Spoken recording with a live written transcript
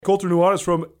Colter Nuanez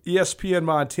from ESPN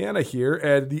Montana here,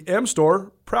 and the M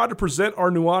Store, proud to present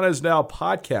our Nuanez Now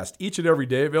podcast each and every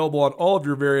day, available on all of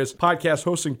your various podcast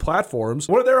hosting platforms.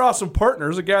 One of their awesome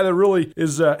partners, a guy that really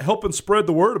is helping spread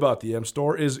the word about the M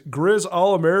Store, is Grizz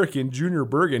All-American Junior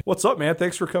Bergen. What's up, man?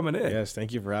 Thanks for coming in. Yes,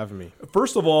 thank you for having me.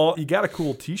 First of all, you got a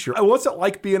cool t-shirt. What's it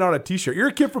like being on a t-shirt? You're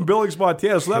a kid from Billings,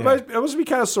 Montana, so that must be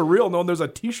kind of surreal knowing there's a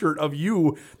t-shirt of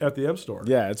you at the M Store.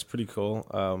 Yeah, it's pretty cool.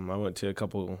 I went to a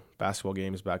couple basketball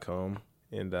games back home,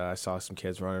 and I saw some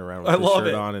kids running around with the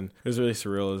shirt on, and it was really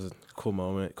surreal. It was a cool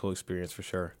moment, cool experience for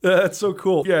sure. That's so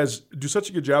cool. You guys do such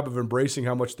a good job of embracing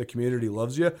how much the community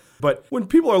loves you. But when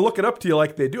people are looking up to you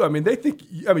like they do, they think,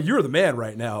 you're the man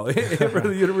right now for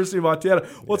the University of Montana.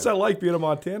 What's that like being a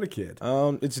Montana kid?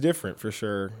 It's different for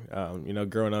sure.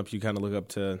 Growing up, you kind of look up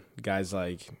to guys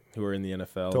like who are in the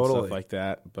NFL and stuff like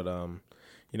that. But,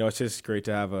 it's just great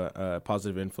to have a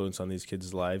positive influence on these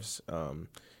kids' lives.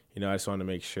 I just want to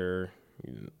make sure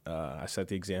I set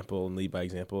the example and lead by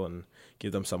example and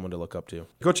give them someone to look up to.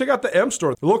 Go check out the M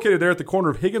Store. They're located there at the corner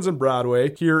of Higgins and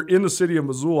Broadway here in the city of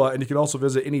Missoula, and you can also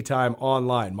visit anytime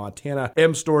online,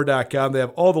 montanamstore.com. They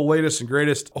have all the latest and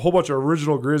greatest, a whole bunch of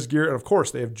original Grizz gear, and of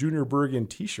course, they have Junior Bergen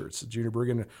t-shirts. Junior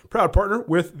Bergen, proud partner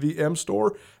with the M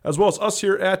Store, as well as us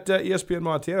here at ESPN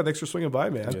Montana. Thanks for swinging by,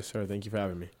 man. Yes, sir. Thank you for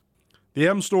having me. The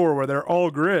M Store, where they're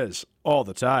all Grizz all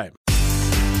the time.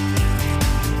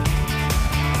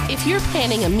 If you're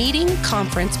planning a meeting,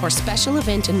 conference, or special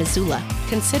event in Missoula,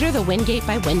 consider the Wingate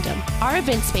by Wyndham. Our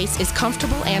event space is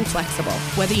comfortable and flexible.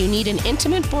 Whether you need an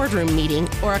intimate boardroom meeting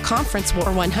or a conference for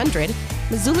 100,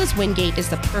 Missoula's Wingate is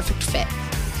the perfect fit.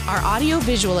 Our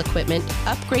audio-visual equipment,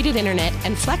 upgraded internet,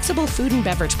 and flexible food and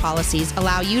beverage policies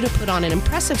allow you to put on an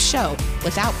impressive show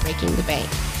without breaking the bank.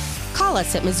 Call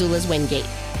us at Missoula's Wingate,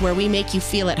 where we make you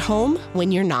feel at home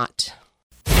when you're not.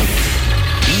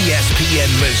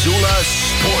 ESPN Missoula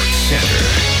Sports Center.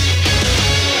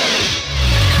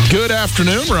 Good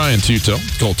afternoon, Ryan Tuto,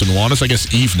 Colton Nuanez. I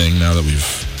guess evening now that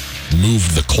we've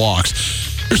moved the clocks.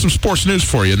 Here's some sports news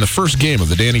for you. In the first game of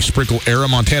the Danny Sprinkle era,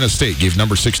 Montana State gave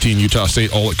number 16 Utah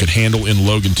State all it could handle in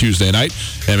Logan Tuesday night.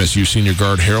 MSU senior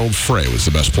guard Harold Frey was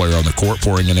the best player on the court,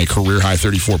 pouring in a career-high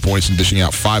 34 points and dishing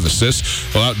out 5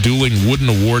 assists, while outdueling Wooden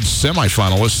Awards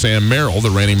semifinalist Sam Merrill, the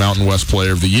reigning Mountain West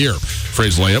Player of the Year.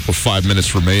 Frey's layup with 5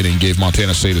 minutes remaining gave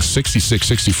Montana State a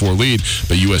 66-64 lead,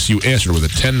 but USU answered with a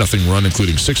 10-0 run,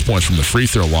 including 6 points from the free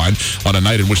throw line, on a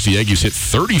night in which the Aggies hit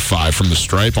 35 from the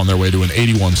stripe on their way to an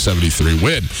 81-73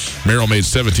 win. Merrill made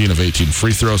 17 of 18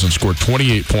 free throws and scored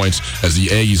 28 points as the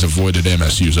Aggies avoided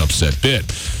MSU's upset bid.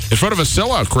 In front of a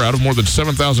sellout crowd of more than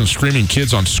 7,000 screaming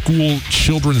kids on School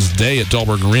Children's Day at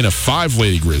Dahlberg Arena, 5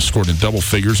 Lady Grizz scored in double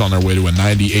figures on their way to a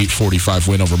 98-45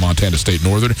 win over Montana State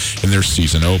Northern in their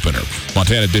season opener.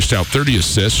 Montana dished out 30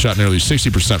 assists, shot nearly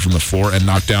 60% from the floor, and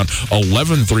knocked down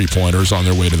 11 three-pointers on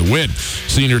their way to the win.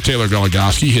 Senior Taylor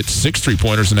Goligoski hit 6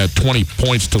 three-pointers and had 20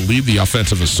 points to lead the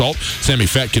offensive assault. Sammy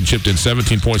Fatkin chipped in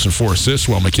 17 points and 4 assists,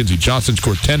 while Mackenzie Johnson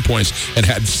scored 10 points and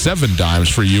had 7 dimes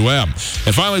for UM.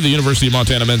 And finally, the University of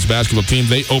Montana men's basketball team,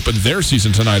 they opened their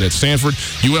season tonight at Sanford.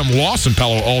 UM lost in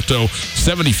Palo Alto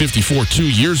 70-54 2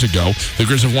 years ago. The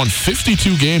Grizz have won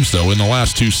 52 games, though, in the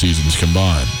last 2 seasons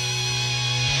combined.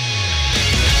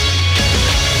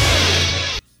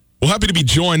 Well, happy to be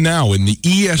joined now in the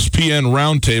ESPN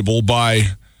Roundtable by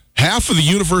half of the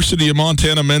University of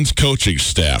Montana men's coaching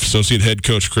staff. Associate head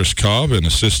coach Chris Cobb and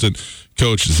assistant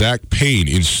coach Zach Payne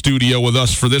in studio with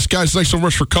us for this. Guys, thanks so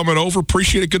much for coming over.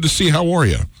 Appreciate it. Good to see you. How are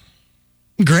you?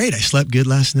 Great. I slept good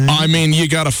last night. You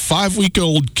got a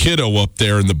 5-week-old kiddo up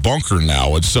there in the bunker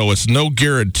now, and so it's no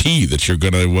guarantee that you're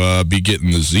going to be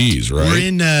getting the Z's, right?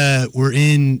 We're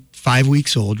in 5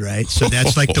 weeks old, right? So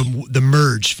that's like the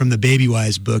merge from the Baby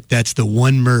Wise book. That's the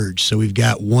one merge. So we've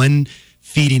got one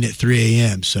feeding at 3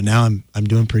 a.m. So now I'm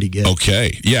doing pretty good.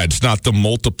 Okay. Yeah, it's not the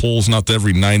multiples, not the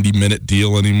every 90-minute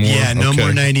deal anymore. Yeah, no more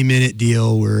 90-minute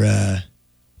deal. We're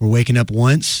waking up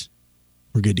once.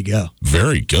 We're good to go.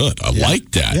 Very good. I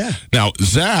like that. Yeah. Now,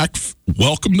 Zach,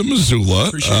 welcome to Missoula.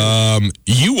 Appreciate it.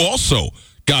 You also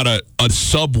got a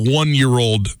sub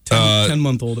 1-year-old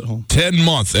 10-month-old at home.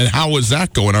 10-month. And how is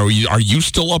that going? Are you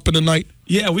still up in the night?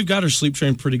 Yeah, we've got her sleep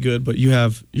trained pretty good, but you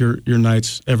have your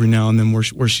nights every now and then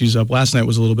where she's up. Last night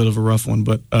was a little bit of a rough one,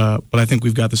 but I think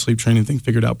we've got the sleep training thing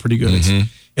figured out pretty good. Mm-hmm.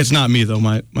 It's not me though.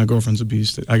 My girlfriend's a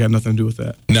beast. I got nothing to do with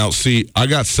that. Now, see, I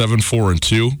got 7, 4, and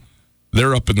 2.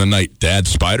 They're up in the night. Dad,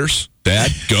 spiders.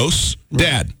 Dad, ghosts.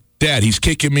 Right. Dad, he's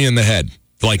kicking me in the head.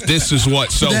 Like, this is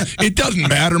what. So it doesn't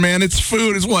matter, man. It's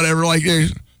food. It's whatever. Like,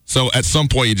 so at some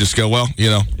point you just go, well,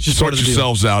 just sort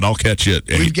yourselves out. I'll catch you at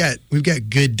 8. We've got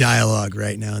good dialogue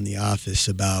right now in the office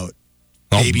about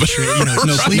baby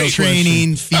sleep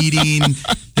training, feeding.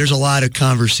 There's a lot of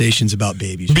conversations about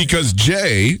babies. Because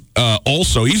Jay,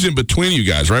 also, he's in between you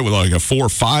guys, right? With like a 4 or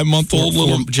 5 month old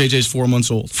little. JJ's 4 months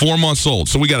old. 4 months old.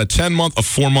 So we got a 10-month, a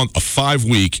 4-month, a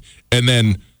 5-week, and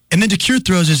then DeCure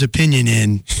throws his opinion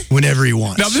in whenever he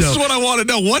wants. Now, this is what I want to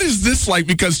know. What is this like?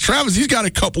 Because Travis, he's got a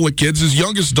couple of kids. His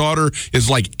youngest daughter is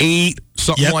like 8,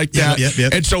 something like that.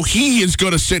 Yep. And so he is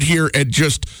going to sit here and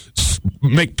just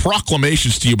make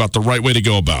proclamations to you about the right way to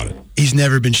go about it. He's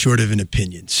never been short of an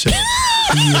opinion. So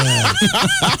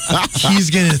he's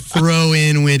going to throw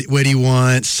in what he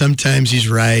wants. Sometimes he's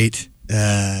right.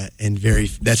 And very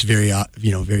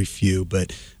few.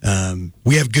 But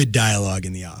we have good dialogue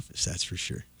in the office, that's for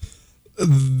sure.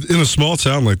 In a small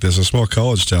town like this, a small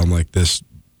college town like this,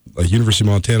 like University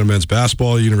of Montana men's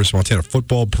basketball, University of Montana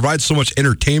football provides so much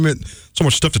entertainment, so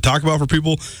much stuff to talk about for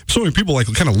people. So many people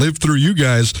like kind of live through you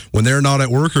guys when they're not at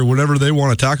work or whatever they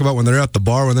want to talk about, when they're at the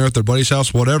bar, when they're at their buddy's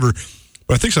house, whatever.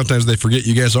 But I think sometimes they forget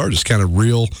you guys are just kind of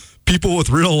real people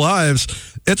with real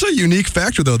lives. It's a unique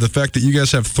factor, though, the fact that you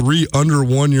guys have 3 under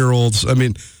 1-year-olds. I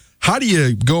mean, how do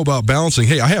you go about balancing,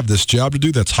 hey, I have this job to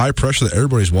do that's high pressure that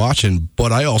everybody's watching,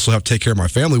 but I also have to take care of my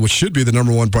family, which should be the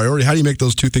number one priority. How do you make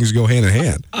those two things go hand in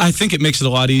hand? I think it makes it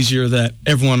a lot easier that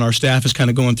everyone on our staff is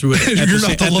kind of going through it at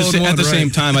the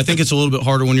same time. I think it's a little bit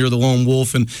harder when you're the lone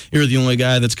wolf and you're the only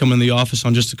guy that's coming in the office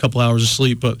on just a couple hours of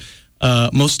sleep. But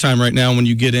most of the time right now when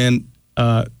you get in,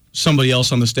 somebody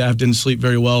else on the staff didn't sleep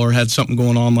very well or had something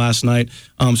going on last night.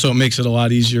 So it makes it a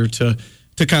lot easier to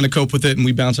kind of cope with it, and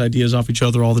we bounce ideas off each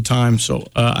other all the time. So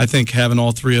I think having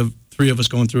all three of us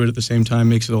going through it at the same time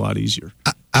makes it a lot easier.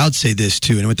 I would say this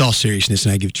too, and with all seriousness,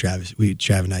 and I give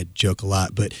Trav and I joke a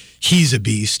lot, but he's a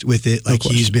beast with it. Like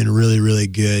he's been really, really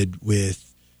good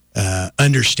with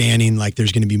understanding. Like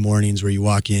there's going to be mornings where you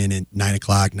walk in at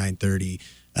 9:00,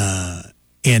 9:30.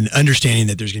 And understanding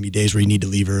that there's going to be days where you need to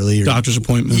leave early. Doctor's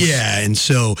appointments. Yeah, and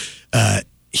so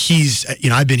he's,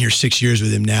 I've been here 6 years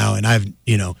with him now, and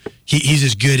he's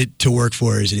as good to work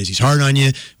for as it is. He's hard on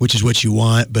you, which is what you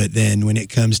want, but then when it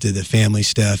comes to the family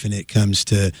stuff and it comes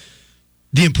to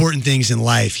the important things in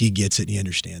life, he gets it and he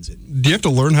understands it. Do you have to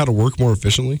learn how to work more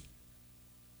efficiently?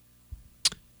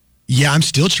 Yeah, I'm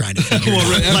still trying to figure it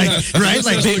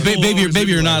out.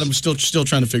 Maybe you're not. I'm still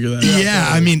trying to figure that out. Yeah,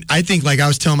 I mean, I think like I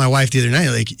was telling my wife the other night,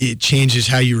 like it changes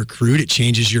how you recruit. It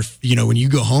changes your, when you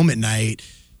go home at night,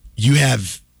 you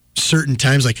have certain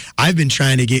times. Like I've been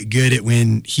trying to get good at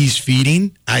when he's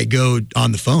feeding, I go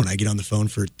on the phone. I get on the phone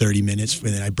for 30 minutes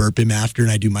and then I burp him after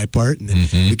and I do my part. And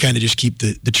then we kind of just keep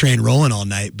the train rolling all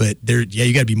night. But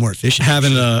you got to be more efficient.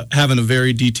 Having a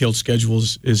very detailed schedule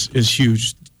is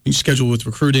huge. You schedule with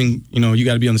recruiting, you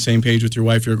got to be on the same page with your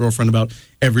wife or your girlfriend about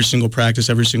every single practice,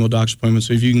 every single doctor's appointment.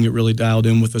 So if you can get really dialed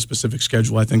in with a specific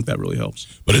schedule, I think that really helps.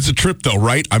 But it's a trip, though,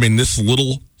 right? I mean, this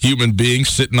little human being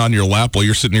sitting on your lap while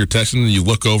you're sitting here texting, and you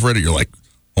look over it, and you're like,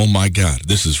 oh, my God,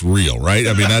 this is real, right?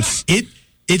 I mean, that's...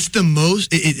 It's the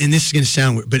most, and this is going to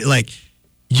sound weird, but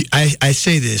I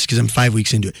say this because I'm 5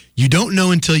 weeks into it. You don't know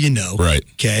until you know. Right.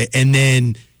 Okay? And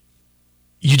then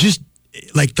you just...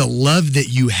 like the love that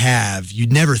you have, you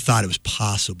never thought it was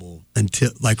possible until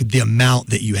like the amount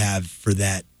that you have for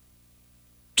that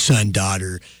son,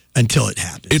 daughter, until it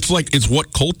happens. It's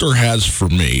what Coulter has for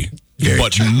me,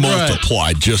 but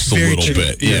multiplied just a little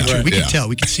bit. Yeah, right. We can tell.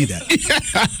 We can see that.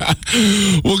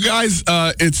 Well, guys,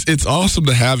 it's awesome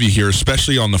to have you here,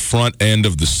 especially on the front end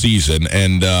of the season.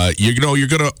 And, you're going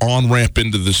to on-ramp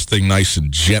into this thing nice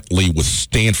and gently with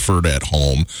Stanford at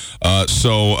home.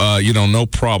 So, no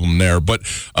problem there. But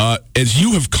as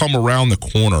you have come around the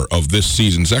corner of this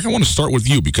season, Zach, I want to start with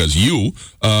you because you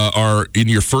are in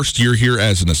your first year here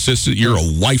as an assistant. You're a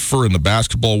lifer in the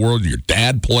basketball world. Your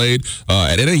dad played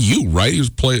at NAU, right? He was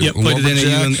played at NAU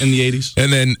in the 80s.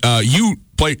 And then you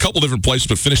played a couple different places,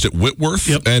 but finished at Whitworth.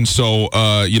 Yep. And so,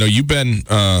 you've been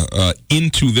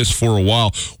into this for a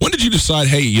while. When did you decide,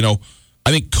 hey, I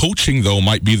think coaching, though,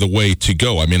 might be the way to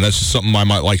go? I mean, that's just something I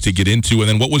might like to get into. And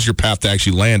then what was your path to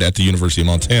actually land at the University of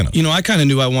Montana? I kind of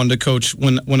knew I wanted to coach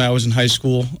when I was in high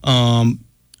school. And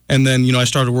then, I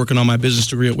started working on my business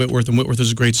degree at Whitworth, and Whitworth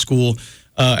is a great school.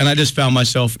 And I just found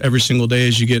myself every single day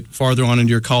as you get farther on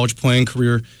into your college playing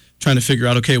career trying to figure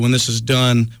out, okay, when this is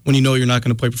done, when you're not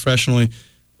going to play professionally,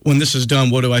 when this is done,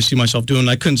 what do I see myself doing?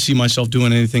 I couldn't see myself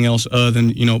doing anything else other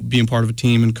than, being part of a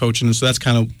team and coaching. And so that's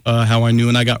kind of how I knew.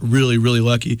 And I got really, really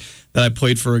lucky that I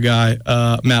played for a guy,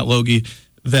 Matt Logie,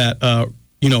 that,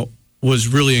 was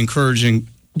really encouraging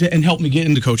and helped me get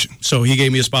into coaching. So he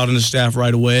gave me a spot on his staff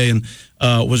right away and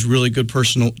was really good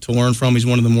person to learn from. He's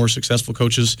one of the more successful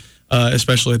coaches,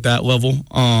 especially at that level.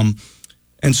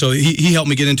 And so he helped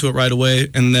me get into it right away.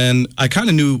 And then I kind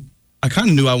of knew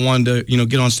I wanted to,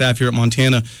 get on staff here at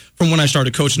Montana from when I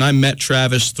started coaching. I met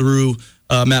Travis through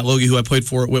Matt Logie, who I played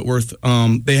for at Whitworth.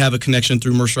 They have a connection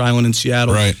through Mercer Island in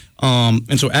Seattle. Right.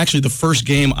 And so actually the first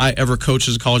game I ever coached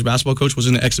as a college basketball coach was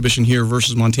in an exhibition here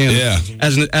versus Montana. Yeah.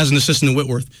 As an assistant in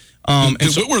Whitworth.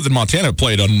 Whitworth and Montana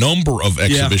played a number of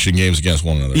exhibition games against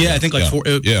one another. Yeah, I think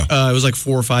it was like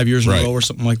 4 or 5 years in a row or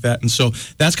something like that. And so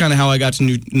that's kind of how I got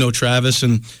to know Travis.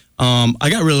 And I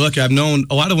got really lucky. I've known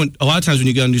a lot of times when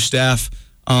you get on new staff,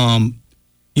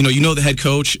 you know the head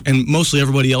coach, and mostly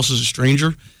everybody else is a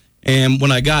stranger. And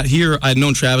when I got here, I'd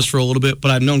known Travis for a little bit, but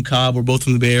I'd known Cobb. We're both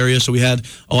from the Bay Area, so we had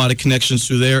a lot of connections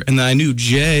through there. And then I knew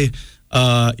Jay,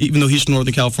 even though he's from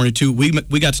Northern California too. We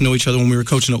got to know each other when we were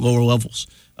coaching at lower levels.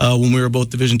 When we were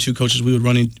both Division II coaches, we would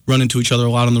run into each other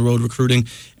a lot on the road recruiting.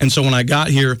 And so when I got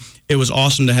here, it was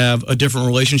awesome to have a different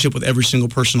relationship with every single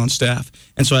person on staff.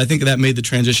 And so I think that made the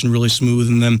transition really smooth.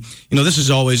 And then, this is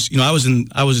always, I was in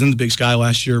the Big Sky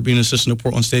last year being an assistant at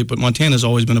Portland State, but Montana's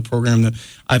always been a program that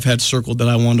I've had circled that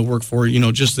I wanted to work for,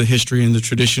 just the history and the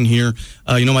tradition here.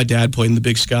 My dad played in the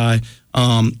Big Sky.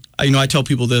 I tell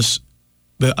people this.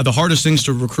 The hardest things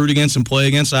to recruit against and play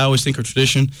against, I always think, are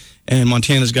tradition. And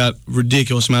Montana's got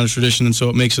ridiculous amount of tradition, and so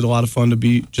it makes it a lot of fun to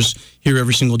be just here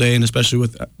every single day, and especially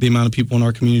with the amount of people in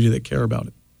our community that care about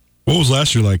it. What was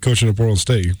last year like coaching at Portland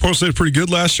State? Portland State pretty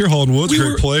good last year. Holland Woods,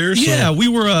 great players. Yeah, we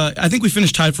were. I think we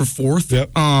finished tied for 4th.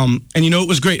 Yep. And it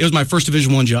was great. It was my first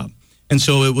Division I job, and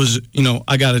so it was.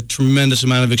 I got a tremendous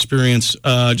amount of experience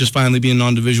just finally being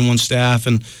on Division I staff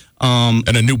and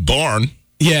a new barn.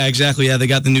 Yeah, exactly. Yeah, they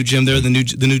got the new gym there. The new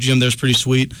gym there is pretty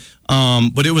sweet.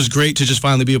 But it was great to just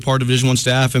finally be a part of Division I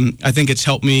staff, and I think it's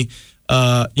helped me,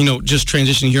 just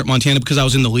transitioning here at Montana because I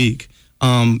was in the league.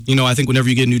 I think whenever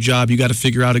you get a new job, you got to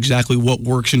figure out exactly what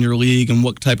works in your league and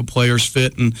what type of players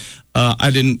fit. And I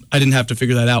didn't have to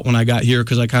figure that out when I got here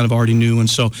because I kind of already knew. And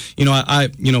so,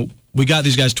 we got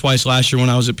these guys twice last year when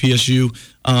I was at PSU,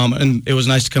 and it was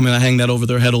nice to come in and hang that over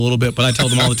their head a little bit. But I tell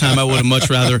them all the time I would have much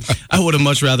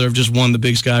rather have just won the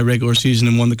Big Sky regular season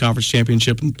and won the conference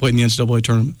championship and played in the NCAA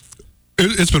tournament.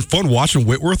 It's been fun watching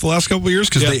Whitworth the last couple of years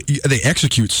because they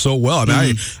execute so well. I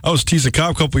mean, I was teasing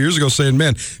Cobb a couple of years ago saying,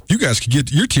 man, if you guys could get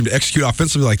your team to execute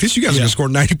offensively like this, you guys are going to score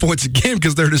 90 points a game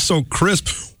because they're just so crisp.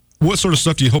 What sort of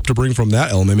stuff do you hope to bring from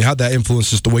that element? I mean, how that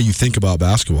influences the way you think about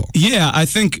basketball? Yeah, I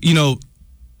think,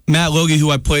 Matt Logie,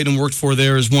 who I played and worked for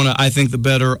there, is one of, I think, the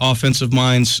better offensive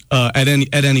minds at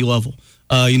any level.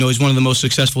 He's one of the most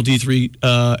successful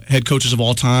D3 head coaches of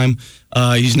all time.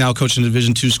 He's now coaching a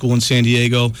Division II school in San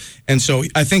Diego. And so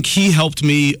I think he helped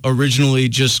me originally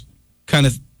just kind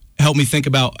of help me think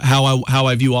about how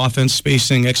I view offense,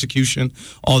 spacing, execution,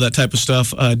 all that type of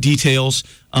stuff, details.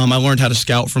 I learned how to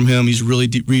scout from him. He's really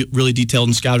really detailed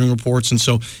in scouting reports, and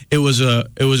so it was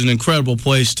an incredible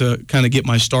place to kind of get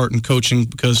my start in coaching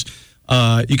because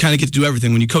you kind of get to do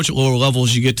everything. When you coach at lower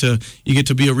levels, you get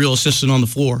to be a real assistant on the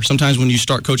floor. Sometimes when you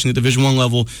start coaching at Division I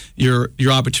level, your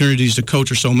opportunities to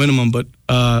coach are so minimum. But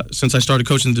since I started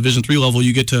coaching at the Division III level,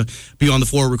 you get to be on the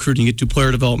floor recruiting. You get to do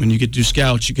player development. You get to do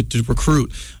scouts. You get to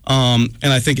recruit. And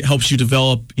I think it helps you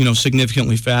develop,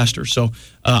 significantly faster. So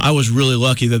I was really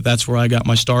lucky that that's where I got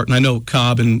my start. And I know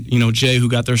Cobb and Jay, who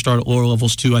got their start at lower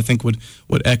levels too, I think would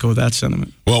echo that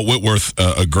sentiment. Well, Whitworth,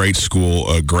 a great school,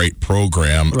 a great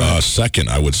program. Right. Second,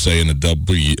 I would say in the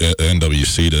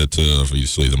NWC to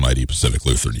obviously the mighty Pacific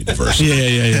Lutheran University.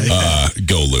 Yeah.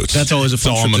 Go Lutes. That's always a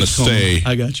fun. That's all I'm going to say.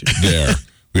 I got you there.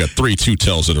 We got 3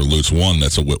 2-tails that are Lutes. One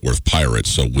that's a Whitworth Pirate,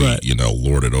 so we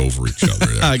lord it over each other.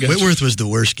 There. Whitworth was the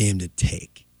worst game to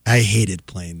take. I hated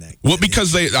playing that game. Well,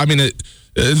 because they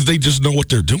just know what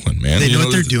they're doing, man. They know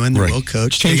what they're doing. They're well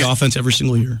coached. Change offense every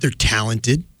single year. They're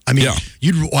talented. I mean,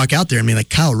 you'd walk out there. I mean, like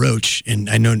Kyle Roach, and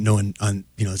I know no one on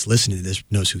that's listening to this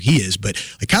knows who he is, but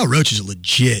like Kyle Roach is a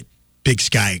legit Big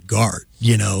Sky guard.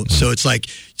 So it's like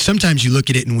sometimes you look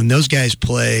at it, and when those guys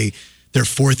play their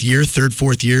third,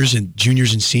 fourth years, and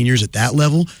juniors and seniors at that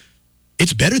level,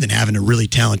 it's better than having a really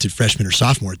talented freshman or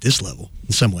sophomore at this level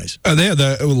in some ways. They had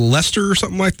Lester or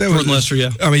something like that. Lester, yeah.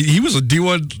 I mean, he was a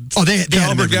D1 they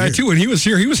caliber guy too. When he was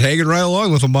here, he was hanging right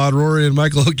along with Ahmad Rory and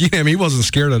Michael O'Keefe. I mean, he wasn't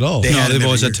scared at all. They've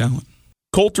always had talent.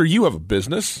 Coulter, you have a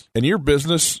business, and your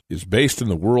business is based in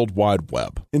the World Wide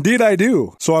Web. Indeed I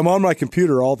do. So I'm on my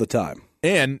computer all the time.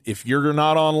 And if you're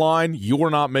not online, you're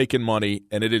not making money,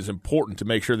 and it is important to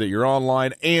make sure that you're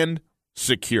online and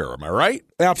secure. Am I right?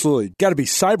 Absolutely. Got to be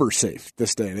cyber safe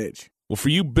this day and age. Well, for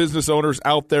you business owners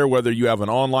out there, whether you have an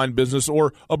online business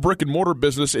or a brick-and-mortar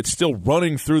business, it's still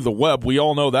running through the web. We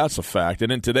all know that's a fact.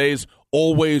 And in today's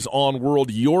always-on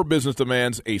world, your business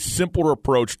demands a simpler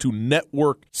approach to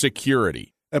network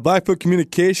security. At Blackfoot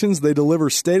Communications, they deliver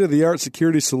state-of-the-art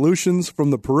security solutions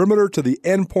from the perimeter to the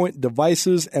endpoint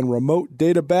devices and remote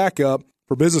data backup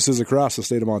for businesses across the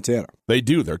state of Montana. They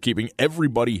do. They're keeping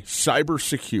everybody cyber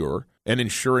secure and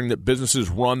ensuring that businesses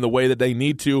run the way that they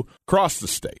need to across the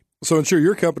state. So ensure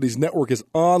your company's network is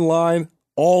online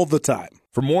all the time.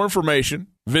 For more information,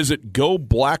 visit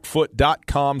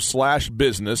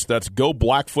goblackfoot.com/business. That's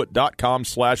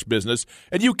goblackfoot.com/business.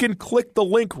 And you can click the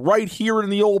link right here in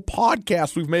the old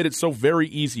podcast. We've made it so very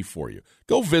easy for you.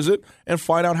 Go visit and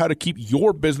find out how to keep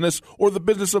your business or the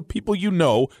business of people you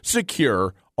know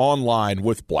secure online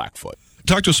with Blackfoot.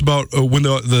 Talk to us about when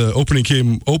the opening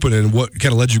came open and what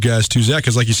kind of led you guys to Zach,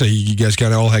 because like you say, you guys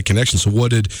kind of all had connections. So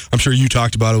I'm sure you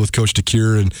talked about it with Coach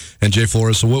DeCure and Jay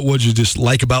Flores. So what did you just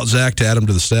like about Zach to add him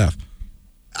to the staff?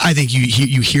 I think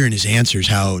you hear in his answers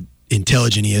how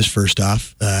intelligent he is, first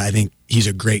off. I think he's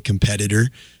a great competitor.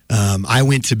 I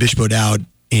went to Bishop O'Dowd,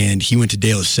 and he went to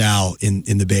De La Salle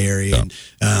in the Bay Area.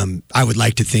 Yeah. And I would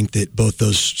like to think that both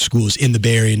those schools in the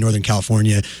Bay Area, in Northern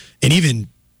California, and even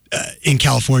in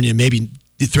California, maybe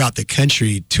throughout the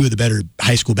country, two of the better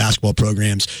high school basketball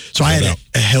programs. So I had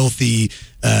a healthy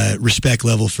respect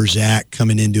level for Zach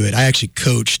coming into it. I actually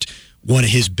coached one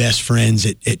of his best friends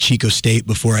at Chico State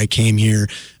before I came here.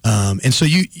 And so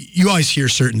you always hear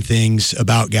certain things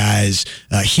about guys.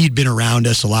 He'd been around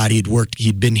us a lot.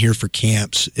 He'd been here for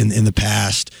camps in the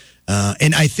past.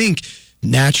 And I think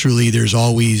naturally there's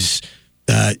always,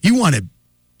 you want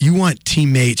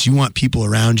teammates, you want people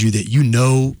around you that you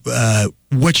know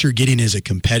what you're getting as a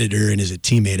competitor and as a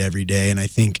teammate every day. And I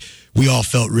think we all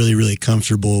felt really, really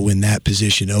comfortable when that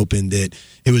position opened, that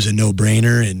it was a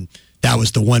no-brainer, and that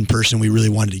was the one person we really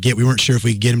wanted to get. We weren't sure if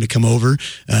we could get him to come over,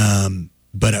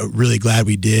 but I'm really glad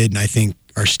we did, and I think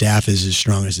our staff is as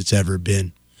strong as it's ever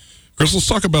been. Chris, let's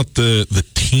talk about the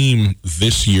team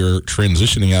this year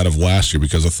transitioning out of last year,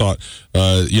 because I thought,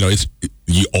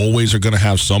 you always are going to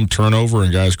have some turnover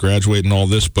and guys graduate and all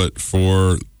this, but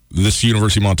for this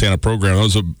University of Montana program,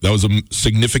 that was a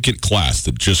significant class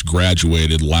that just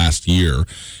graduated last year.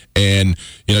 And,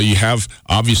 you have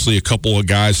obviously a couple of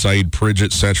guys, Saeed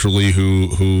Pridgett centrally,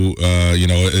 who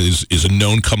is a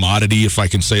known commodity, if I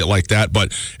can say it like that.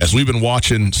 But as we've been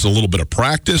watching a little bit of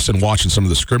practice and watching some of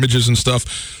the scrimmages and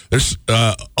stuff, there's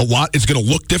a lot. It's going to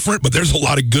look different, but there's a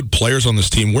lot of good players on this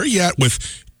team. Where are you at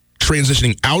with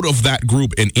transitioning out of that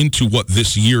group and into what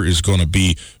this year is going to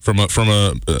be from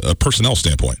a personnel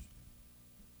standpoint?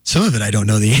 Some of it I don't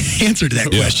know the answer to that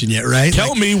question yet, right?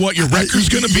 Tell me what your record's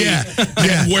going to be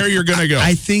and where you're going to go.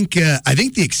 I think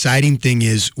the exciting thing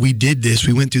is we did this.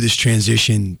 We went through this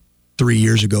transition 4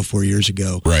 years ago.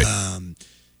 Right.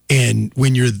 And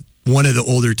when you're one of the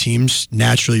older teams,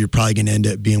 naturally you're probably going to end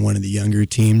up being one of the younger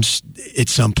teams at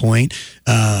some point.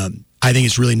 I think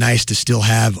it's really nice to still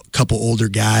have a couple older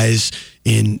guys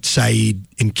in Saeed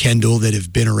and Kendall that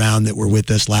have been around, that were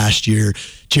with us last year.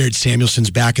 Jared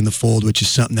Samuelson's back in the fold, which is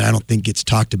something that I don't think gets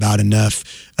talked about enough,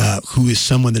 who is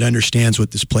someone that understands what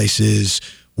this place is,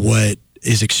 what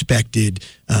is expected,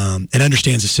 and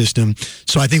understands the system.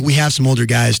 So I think we have some older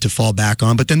guys to fall back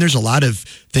on, but then there's a lot of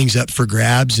things up for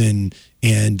grabs and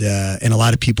a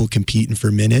lot of people competing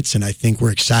for minutes. And I think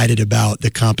we're excited about the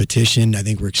competition. I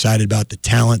think we're excited about the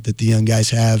talent that the young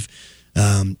guys have.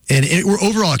 And we're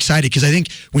overall excited because I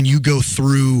think when you go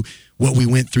through what we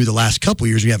went through the last couple of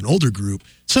years, we have an older group.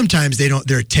 Sometimes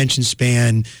their attention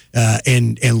span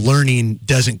and learning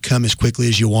doesn't come as quickly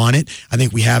as you want it. I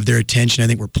think we have their attention. I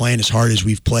think we're playing as hard as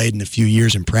we've played in a few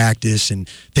years in practice, and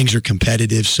things are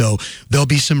competitive. So there'll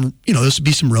be some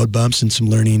road bumps and some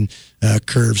learning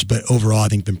curves, but overall I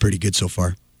think been pretty good so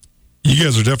far. You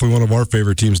guys are definitely one of our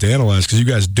favorite teams to analyze because you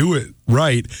guys do it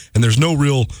right, and there's no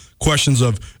real questions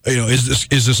of, is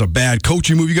this a bad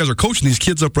coaching move? You guys are coaching these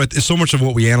kids up right. So much of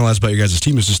what we analyze about your guys'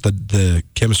 team is just the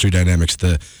chemistry dynamics,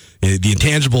 the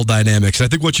intangible dynamics. I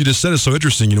think what you just said is so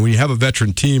interesting. When you have a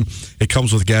veteran team, it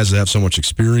comes with guys that have so much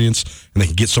experience and they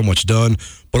can get so much done,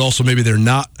 but also maybe they're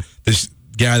not this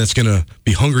guy that's going to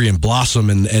be hungry and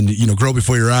blossom and grow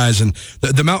before your eyes. And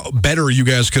the amount better you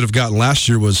guys could have gotten last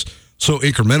year was so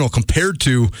incremental compared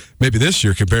to maybe this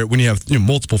year, compared when you have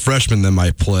multiple freshmen that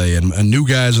might play and new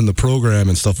guys in the program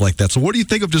and stuff like that. So what do you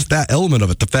think of just that element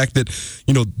of it? The fact that,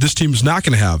 this team's not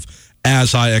going to have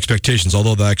as high expectations,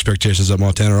 although the expectations at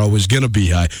Montana are always going to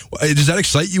be high. Does that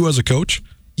excite you as a coach?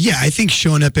 Yeah, I think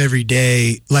showing up every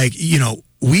day,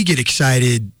 we get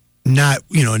excited. Not,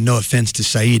 no offense to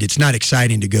Saeed, it's not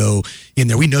exciting to go in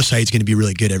there. We know Saeed's going to be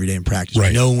really good every day in practice. Right.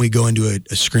 We know when we go into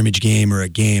a scrimmage game or a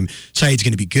game, Saeed's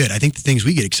going to be good. I think the things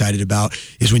we get excited about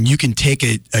is when you can take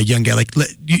a young guy like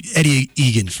Eddie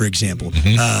Egan, for example,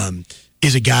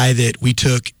 is a guy that we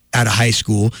took out of high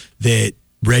school that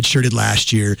redshirted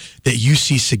last year that you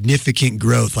see significant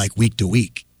growth like week to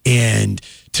week. And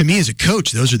to me as a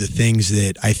coach, those are the things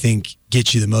that I think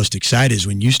get you the most excited is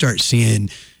when you start seeing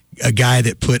a guy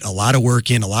that put a lot of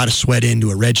work in, a lot of sweat into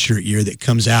a redshirt year that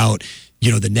comes out,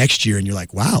 the next year and you're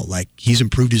like, wow, like he's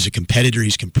improved as a competitor,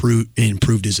 he's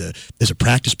improved as a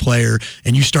practice player,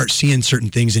 and you start seeing certain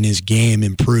things in his game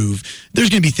improve. There's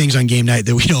going to be things on game night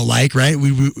that we don't like, right?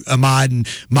 We Ahmad and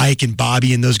Mike and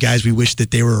Bobby and those guys, we wish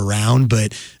that they were around,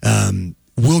 but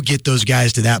we'll get those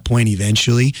guys to that point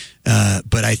eventually.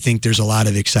 But I think there's a lot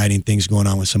of exciting things going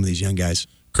on with some of these young guys.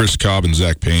 Chris Cobb and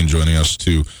Zach Payne joining us,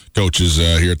 two coaches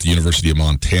here at the University of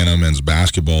Montana men's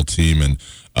basketball team. And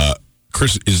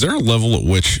Chris, is there a level at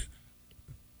which,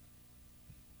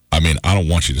 I don't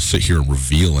want you to sit here and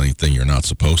reveal anything you're not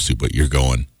supposed to, but you're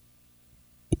going,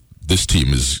 this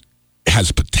team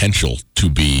has potential to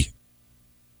be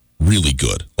really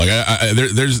good. Like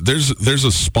there's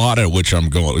a spot at which I'm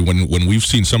going when we've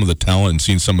seen some of the talent and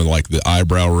seen some of like the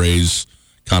eyebrow raise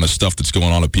kind of stuff that's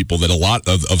going on with people that a lot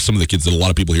of some of the kids that a lot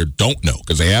of people here don't know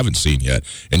because they haven't seen yet.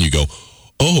 And you go,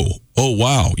 oh,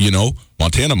 wow,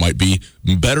 Montana might be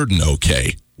better than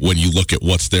okay when you look at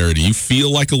what's there. Do you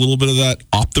feel like a little bit of that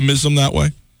optimism that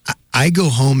way? I go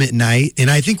home at night, and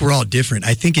I think we're all different.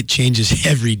 I think it changes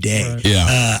every day. Right.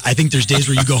 Yeah. I think there's days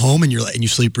where you go home and you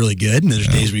sleep really good, and there's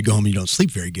days where you go home and you don't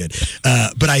sleep very good.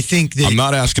 But I think that I'm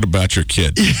not asking about your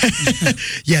kid.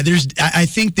 Yeah, I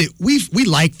think that we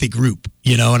like the group,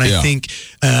 and I think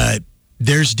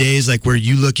there's days like where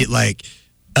you look at like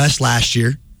us last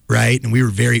year, right? And we were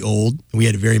very old, and we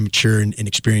had a very mature and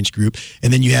experienced group,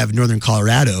 and then you have Northern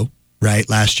Colorado, right,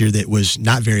 last year that was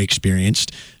not very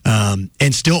experienced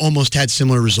and still almost had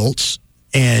similar results.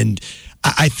 And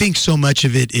I think so much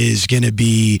of it is going to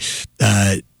be,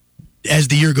 as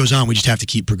the year goes on, we just have to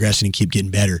keep progressing and keep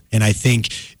getting better. And I think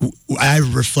I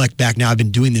reflect back now, I've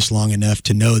been doing this long enough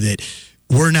to know that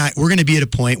we're going to be at a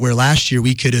point where last year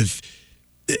we could have,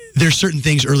 there's certain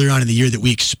things earlier on in the year that we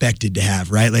expected to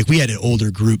have, right? Like we had an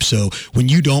older group. So when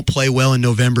you don't play well in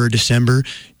November or December,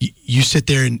 you sit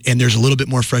there and there's a little bit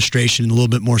more frustration and a little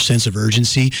bit more sense of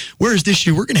urgency. Whereas this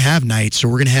year we're going to have nights or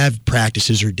we're going to have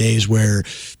practices or days where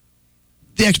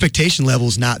the expectation level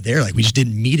is not there. Like we just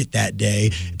didn't meet it that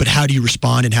day, but how do you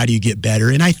respond and how do you get better?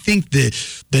 And I think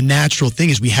the natural thing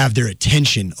is we have their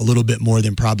attention a little bit more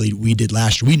than probably we did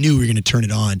last year. We knew we were going to turn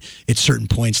it on at certain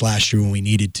points last year when we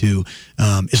needed to,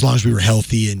 as long as we were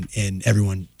healthy and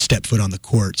everyone stepped foot on the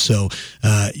court. So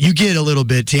you get a little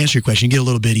bit, to answer your question, you get a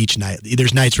little bit each night.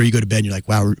 There's nights where you go to bed and you're like,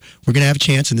 wow, we're going to have a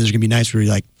chance. And there's going to be nights where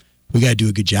you're like, we got to do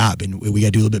a good job and we got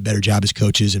to do a little bit better job as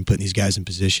coaches and putting these guys in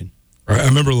position. I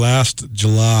remember last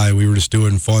July we were just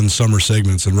doing fun summer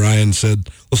segments, and Ryan said,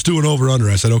 let's do an over-under.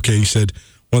 I said, okay. He said,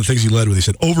 one of the things he led with, he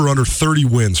said, over-under 30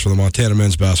 wins for the Montana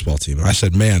men's basketball team. And I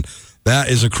said, man, that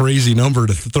is a crazy number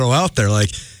to throw out there. Like,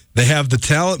 they have the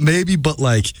talent maybe, but,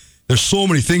 like, there's so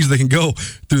many things that can go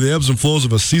through the ebbs and flows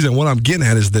of a season. What I'm getting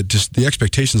at is that just the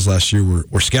expectations last year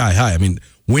were sky high. I mean,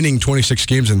 winning 26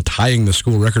 games and tying the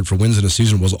school record for wins in a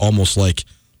season was almost like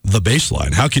the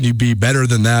baseline. How can you be better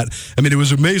than that? I mean, it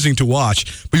was amazing to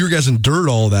watch, but you guys endured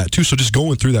all of that too. So just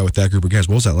going through that with that group of guys,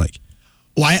 what was that like?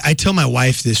 Well, I tell my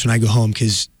wife this when I go home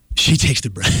because she takes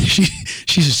the breath.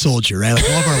 She's a soldier, right? Like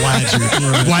all of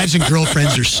our wives and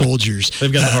girlfriends are soldiers.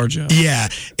 They've got a hard job. Yeah.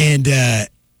 And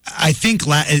I think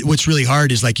what's really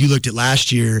hard is like you looked at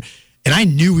last year and I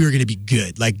knew we were going to be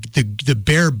good. Like the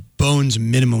bare bones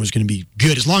minimum was going to be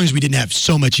good as long as we didn't have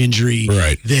so much injury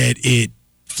that it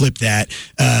flip that.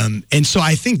 And so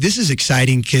I think this is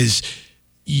exciting because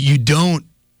you don't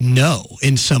know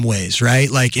in some ways,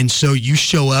 right? Like, and so you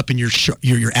show up and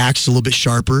your act's a little bit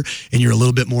sharper and you're a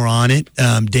little bit more on it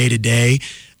day to day.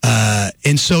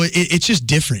 And so it's just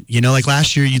different, like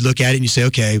last year you look at it and you say,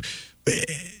 okay,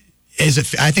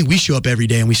 I think we show up every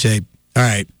day and we say, all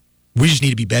right, we just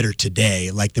need to be better today,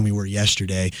 than we were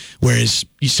yesterday. Whereas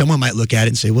someone might look at it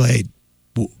and say, well, hey,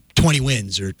 20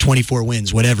 wins or 24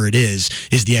 wins, whatever it is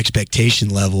the expectation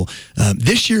level.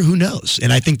 This year, who knows?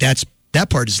 And I think that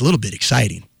part is a little bit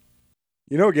exciting.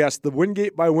 Guests, the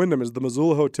Wingate by Wyndham is the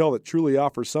Missoula hotel that truly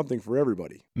offers something for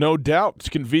everybody. No doubt. It's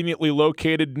conveniently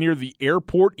located near the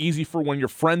airport, easy for when your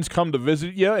friends come to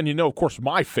visit you. And of course,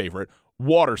 my favorite,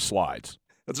 water slides.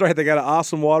 That's right. They got an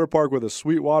awesome water park with a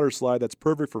sweet water slide that's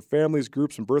perfect for families,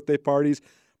 groups, and birthday parties.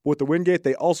 With the Wingate,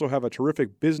 they also have a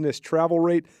terrific business travel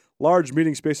rate, large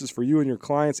meeting spaces for you and your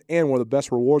clients, and one of the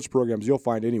best rewards programs you'll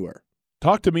find anywhere.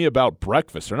 Talk to me about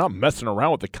breakfast. They're not messing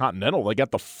around with the Continental. They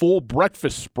got the full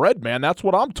breakfast spread, man. That's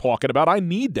what I'm talking about. I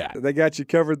need that. They got you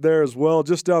covered there as well.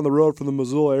 Just down the road from the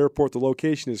Missoula Airport, the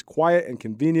location is quiet and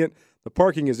convenient. The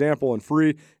parking is ample and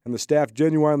free, and the staff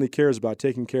genuinely cares about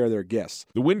taking care of their guests.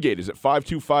 The Wingate is at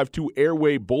 5252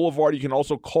 Airway Boulevard. You can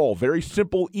also call. Very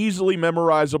simple, easily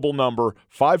memorizable number,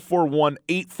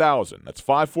 541-8000. That's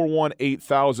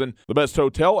 541-8000. The best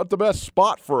hotel at the best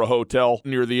spot for a hotel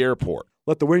near the airport.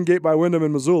 Let the Wingate by Wyndham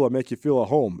in Missoula make you feel at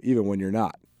home, even when you're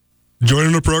not.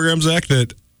 Joining a program, Zach,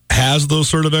 that has those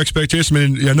sort of expectations. I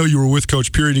mean, I know you were with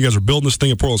Coach Peary, and you guys are building this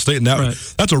thing at Portland State, and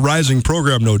that's a rising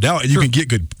program, no doubt. And you can get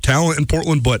good talent in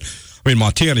Portland, but I mean,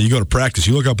 Montana, you go to practice,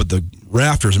 you look up at the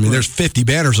rafters. I mean, there's 50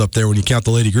 banners up there when you count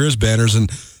the Lady Grizz banners.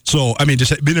 And so, I mean,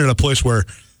 just being in a place where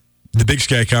the Big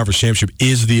Sky Conference Championship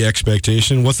is the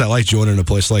expectation. What's that like joining a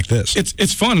place like this?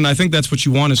 It's fun, and I think that's what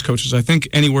you want as coaches. I think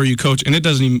anywhere you coach, and it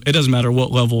doesn't matter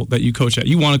what level that you coach at.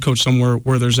 You want to coach somewhere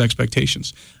where there's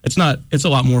expectations. It's a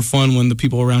lot more fun when the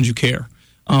people around you care.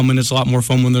 And it's a lot more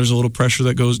fun when there's a little pressure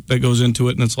that goes into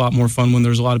it, and it's a lot more fun when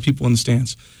there's a lot of people in the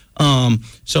stands.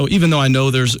 So even though I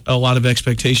know there's a lot of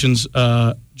expectations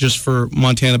just for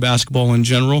Montana basketball in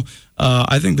general,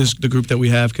 I think the group that we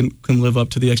have can live up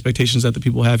to the expectations that the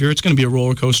people have here. It's going to be a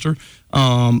roller coaster.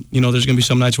 There's going to be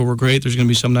some nights where we're great. There's going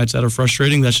to be some nights that are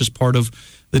frustrating. That's just part of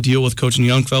the deal with coaching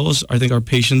young fellas. I think our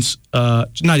patience,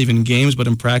 not even in games, but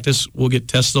in practice, will get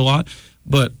tested a lot.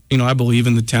 But, I believe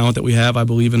in the talent that we have. I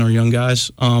believe in our young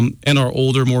guys and our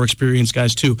older, more experienced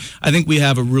guys, too. I think we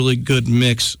have a really good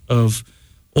mix of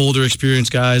older,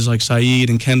 experienced guys like Saeed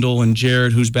and Kendall and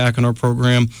Jared, who's back in our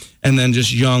program, and then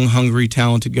just young, hungry,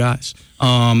 talented guys.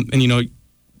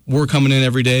 We're coming in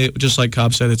every day. Just like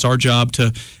Cobb said, it's our job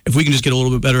to, if we can just get a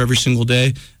little bit better every single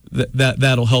day,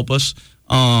 that'll help us.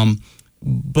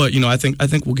 But I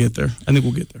think we'll get there. I think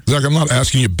we'll get there. Zach, I'm not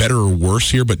asking you better or worse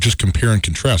here, but just compare and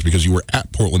contrast, because you were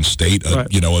at Portland State, right.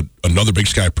 Another Big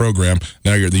Sky program.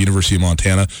 Now you're at the University of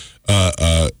Montana.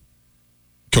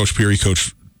 Coach Peary,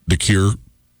 Coach DeCure,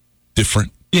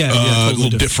 different. Yeah, totally a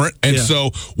little different. And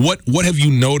so, what have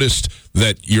you noticed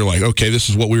that you're like, okay, this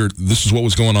is what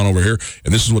was going on over here,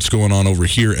 and this is what's going on over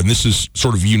here, and this is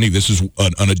sort of unique. This is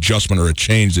an adjustment or a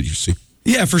change that you see.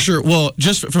 Yeah, for sure. Well,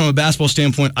 just from a basketball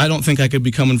standpoint, I don't think I could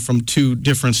be coming from two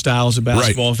different styles of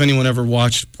basketball. Right. If anyone ever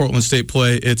watched Portland State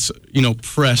play, it's,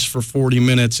 press for 40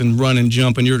 minutes and run and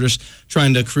jump, and you're just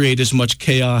trying to create as much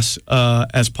chaos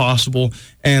as possible.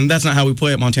 And that's not how we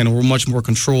play at Montana. We're much more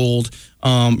controlled.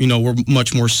 We're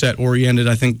much more set-oriented.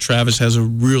 I think Travis has a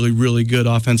really, really good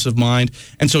offensive mind.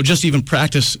 And so just even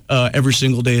practice every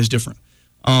single day is different.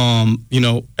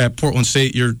 At Portland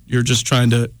State, you're just trying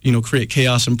to, create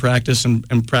chaos in practice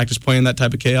and practice playing that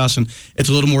type of chaos. And it's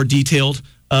a little more detailed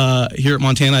here at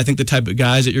Montana. I think the type of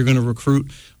guys that you're going to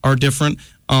recruit are different.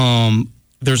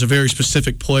 There's a very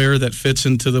specific player that fits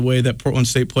into the way that Portland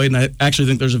State played. And I actually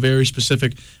think there's a very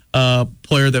specific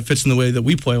player that fits in the way that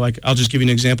we play. Like, I'll just give you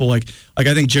an example. Like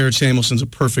I think Jared Samuelson's a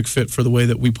perfect fit for the way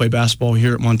that we play basketball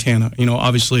here at Montana.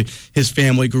 Obviously his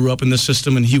family grew up in this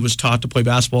system, and he was taught to play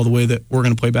basketball the way that we're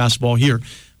going to play basketball here.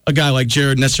 A guy like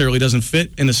Jared necessarily doesn't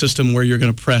fit in a system where you're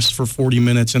going to press for 40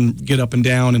 minutes and get up and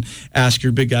down and ask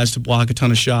your big guys to block a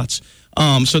ton of shots.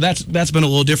 So that's been a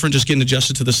little different, just getting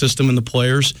adjusted to the system and the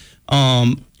players.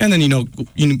 And then,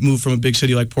 you move from a big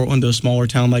city like Portland to a smaller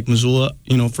town like Missoula.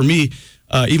 For me,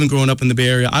 even growing up in the Bay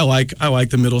Area, I like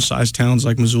the middle-sized towns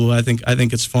like Missoula. I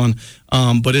think it's fun.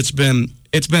 But it's been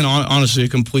honestly a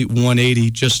complete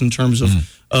 180 just in terms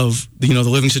of the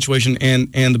living situation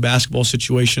and the basketball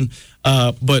situation.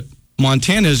 But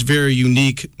Montana is very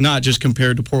unique, not just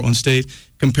compared to Portland State,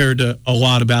 compared to a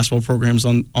lot of basketball programs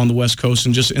on the West Coast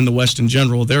and just in the West in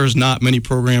general. There is not many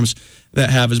programs that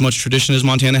have as much tradition as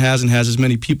Montana has and has as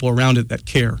many people around it that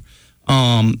care.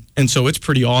 And so it's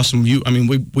pretty awesome.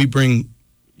 We bring,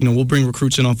 we'll bring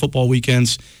recruits in on football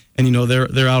weekends, and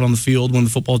they're out on the field when the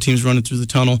football team's running through the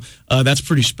tunnel. That's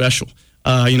pretty special.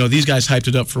 These guys hyped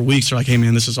it up for weeks. They're like, hey,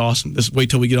 man, this is awesome. Wait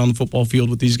till we get on the football field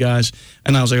with these guys.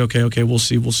 And I was like, okay, we'll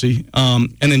see.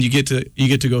 And then you get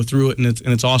to go through it, and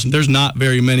it's awesome. There's not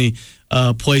very many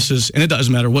places, and it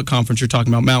doesn't matter what conference you're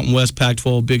talking about, Mountain West,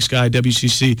 Pac-12, Big Sky,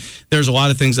 WCC. There's a lot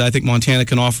of things that I think Montana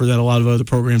can offer that a lot of other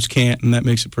programs can't, and that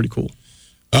makes it pretty cool.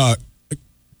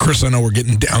 Chris, I know we're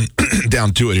getting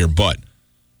down to it here, but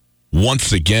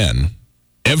once again,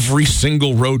 every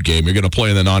single road game you're going to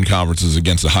play in the non-conferences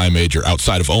against a high major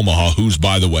outside of Omaha, who's,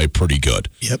 by the way, pretty good.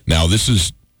 Yep. Now, this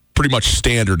is pretty much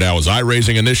standard now. As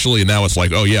eye-raising initially, and now it's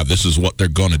like, oh, yeah, this is what they're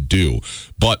going to do.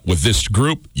 But with this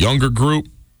group, younger group,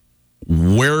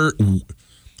 what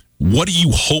do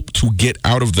you hope to get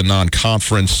out of the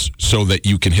non-conference so that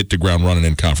you can hit the ground running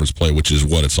in conference play, which is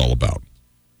what it's all about?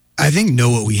 I think know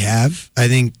what we have. I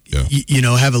think,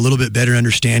 have a little bit better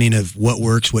understanding of what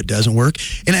works, what doesn't work.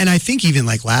 And I think even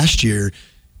like last year,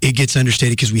 it gets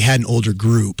understated because we had an older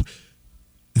group.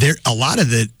 A lot of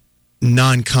the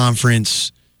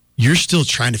non-conference, you're still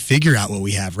trying to figure out what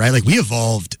we have, right? Like, we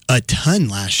evolved a ton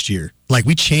last year. Like,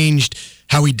 we changed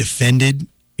how we defended,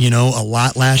 a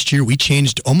lot last year. We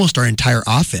changed almost our entire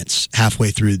offense halfway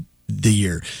through the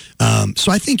year.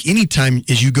 So I think anytime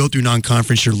as you go through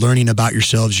non-conference, you're learning about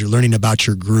yourselves, you're learning about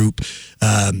your group.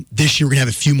 This year, we're going to have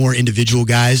a few more individual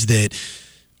guys that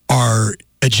are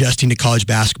adjusting to college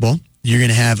basketball. You're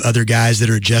going to have other guys that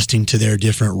are adjusting to their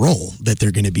different role that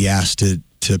they're going to be asked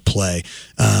to play.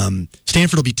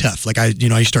 Stanford will be tough. Like,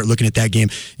 you start looking at that game,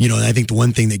 and I think the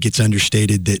one thing that gets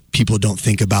understated that people don't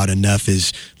think about enough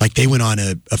is, like, they went on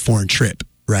a foreign trip,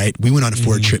 right? We went on a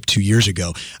foreign trip 2 years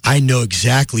ago. I know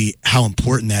exactly how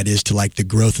important that is to, like, the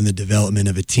growth and the development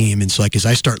of a team. And so, like, as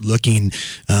I start looking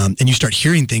and you start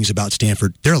hearing things about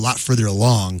Stanford, they're a lot further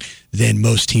along than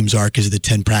most teams are because of the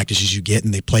 10 practices you get,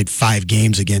 and they played 5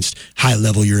 games against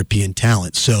high-level European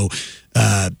talent. So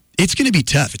it's going to be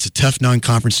tough. It's a tough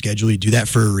non-conference schedule. You do that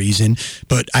for a reason.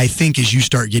 But I think as you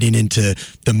start getting into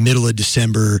the middle of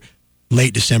December,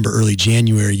 late December, early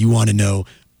January, you want to know,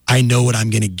 I know what I'm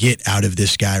going to get out of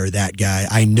this guy or that guy.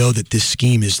 I know that this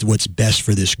scheme is what's best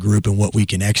for this group and what we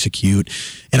can execute.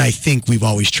 And I think we've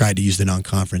always tried to use the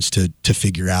non-conference to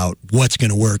figure out what's going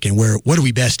to work and what are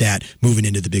we best at moving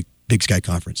into the Big Sky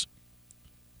Conference.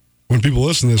 When people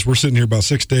listen to this, we're sitting here about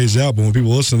 6 days out, but when people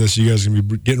listen to this, you guys are going to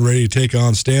be getting ready to take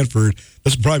on Stanford.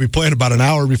 This will probably be playing about an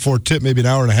hour before tip, maybe an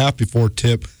hour and a half before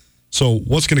tip. So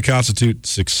what's going to constitute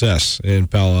success in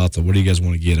Palo Alto? What do you guys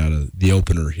want to get out of the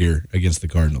opener here against the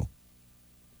Cardinal?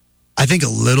 I think a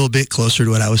little bit closer to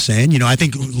what I was saying. I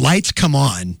think lights come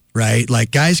on, right?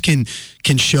 Like, guys can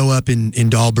show up in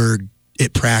Dahlberg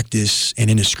at practice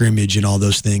and in a scrimmage and all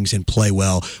those things and play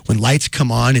well. When lights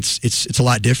come on, it's a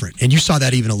lot different. And you saw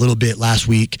that even a little bit last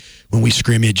week when we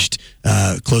scrimmaged,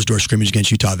 closed door scrimmage against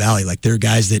Utah Valley. Like, there are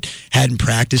guys that hadn't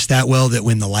practiced that well that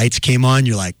when the lights came on,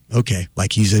 you're like, okay,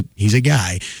 like he's a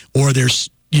guy. Or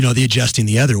there's, the adjusting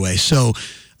the other way. So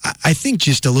I think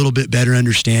just a little bit better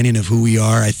understanding of who we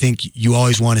are. I think you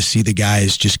always want to see the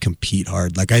guys just compete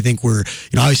hard. Like, I think we're,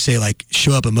 I always say, like,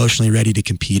 show up emotionally ready to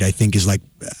compete, I think is like,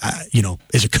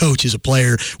 as a coach, as a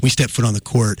player, we step foot on the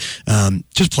court,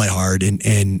 just play hard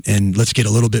and let's get a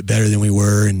little bit better than we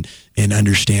were and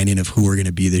understanding of who we're going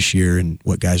to be this year and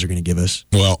what guys are going to give us.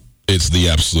 Well, it's the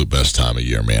absolute best time of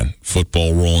year, man.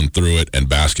 Football rolling through it and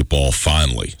basketball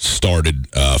finally started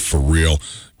for real.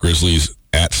 Grizzlies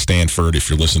at Stanford, if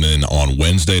you're listening on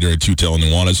Wednesday during Tutel and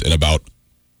Nuanez, in about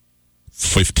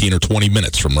 15 or 20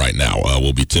 minutes from right now,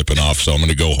 we'll be tipping off. So I'm going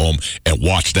to go home and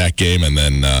watch that game, and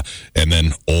then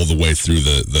all the way through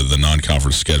the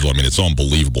non-conference schedule. I mean, it's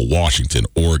unbelievable. Washington,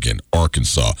 Oregon,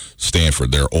 Arkansas,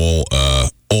 Stanford, they're all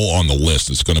on the list.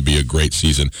 It's going to be a great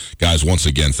season. Guys, once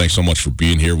again, thanks so much for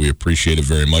being here. We appreciate it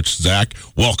very much. Zach,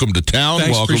 welcome to town.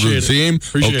 Thanks, welcome to the team.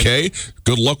 Okay.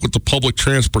 Good luck with the public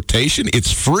transportation.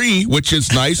 It's free, which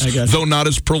is nice, though not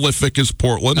as prolific as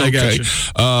Portland. Okay.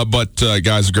 But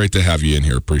guys, great to have you in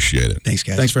here. Appreciate it. Thanks,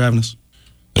 guys. Thanks for having us.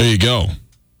 There you go.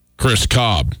 Chris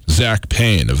Cobb, Zach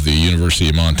Payne of the University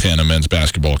of Montana men's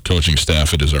basketball coaching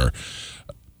staff. It is our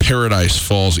Paradise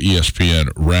Falls ESPN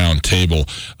Roundtable.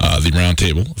 The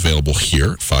Roundtable available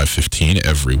here at 5:15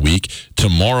 every week.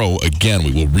 Tomorrow, again,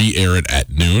 we will re-air it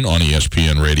at noon on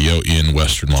ESPN Radio in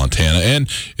Western Montana, and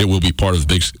it will be part of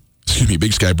the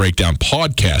Big Sky Breakdown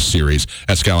podcast series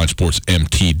at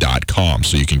SkylineSportsMT.com.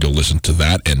 So you can go listen to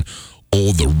that and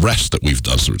all the rest that we've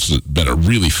done. So it's been a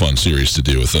really fun series to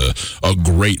do with a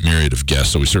great myriad of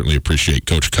guests. So we certainly appreciate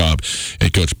Coach Cobb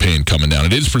and Coach Payne coming down.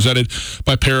 It is presented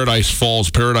by Paradise Falls.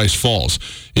 Paradise Falls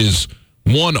is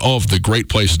one of the great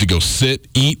places to go sit,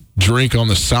 eat, drink on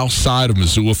the south side of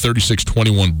Missoula,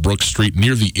 3621 Brooks Street,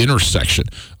 near the intersection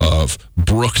of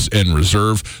Brooks and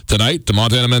Reserve. Tonight, the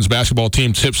Montana men's basketball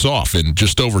team tips off in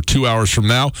just over 2 hours from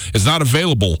now. It's not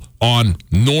available on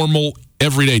normal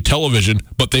everyday television,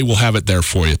 but they will have it there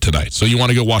for you tonight. So you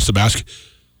want to go watch the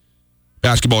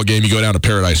basketball game, you go down to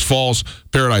Paradise Falls.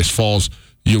 Paradise Falls,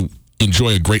 you enjoy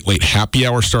a great late happy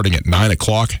hour starting at 9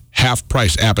 o'clock.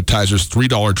 Half-price appetizers,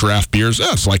 $3 draft beers.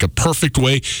 That's like a perfect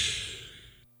way,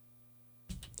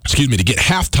 to get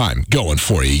halftime going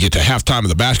for you. You get to halftime of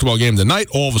the basketball game tonight,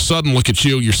 all of a sudden, look at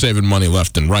you, you're saving money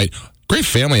left and right. Great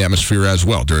family atmosphere as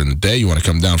well. During the day, you want to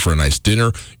come down for a nice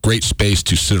dinner. Great space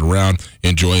to sit around,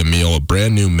 enjoy a meal, a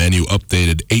brand new menu,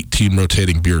 updated 18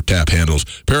 rotating beer tap handles.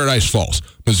 Paradise Falls,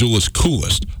 Missoula's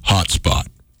coolest hot spot.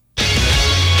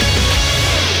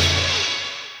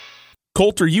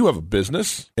 Colter, you have a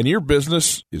business, and your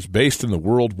business is based in the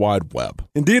World Wide Web.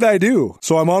 Indeed I do.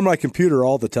 So I'm on my computer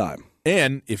all the time.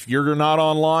 And if you're not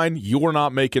online, you're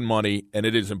not making money, and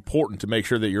it is important to make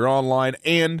sure that you're online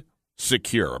and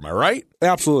secure. Am I right?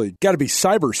 Absolutely. Got to be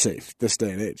cyber safe this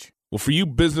day and age. Well, for you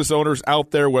business owners out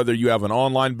there, whether you have an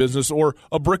online business or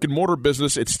a brick-and-mortar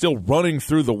business, it's still running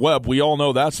through the web. We all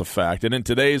know that's a fact. And in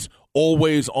today's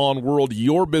always-on world,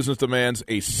 your business demands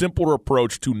a simpler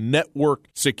approach to network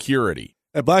security.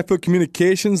 At Blackfoot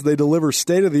Communications, they deliver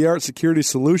state-of-the-art security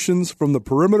solutions from the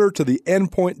perimeter to the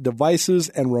endpoint devices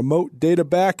and remote data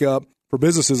backup for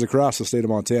businesses across the state of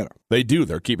Montana. They do.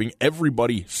 They're keeping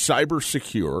everybody cyber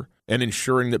secure and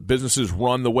ensuring that businesses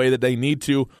run the way that they need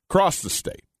to across the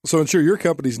state. So ensure your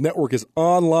company's network is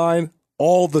online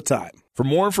all the time. For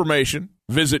more information,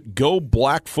 visit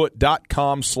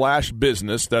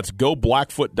goblackfoot.com/business. That's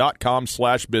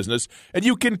goblackfoot.com/business. And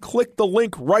you can click the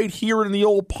link right here in the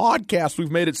old podcast. We've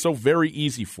made it so very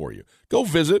easy for you. Go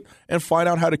visit and find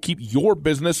out how to keep your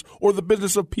business or the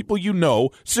business of people you know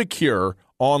secure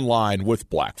online with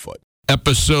Blackfoot.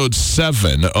 Episode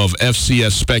 7 of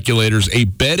FCS Speculators, a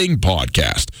betting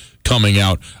podcast, coming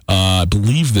out, I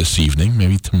believe this evening,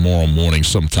 maybe tomorrow morning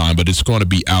sometime, but it's going to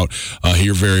be out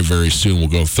here very, very soon. We'll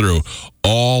go through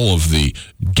all of the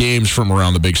games from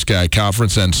around the Big Sky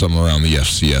Conference and some around the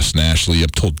FCS nationally up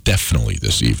till definitely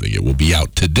this evening. It will be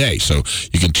out today, so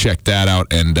you can check that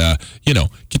out and,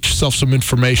 get yourself some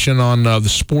information on the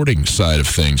sporting side of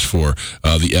things for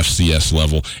the FCS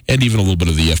level and even a little bit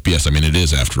of the FBS. I mean, it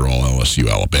is, after all, LSU,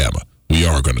 Alabama. We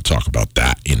are going to talk about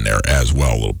that in there as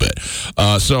well a little bit.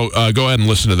 So go ahead and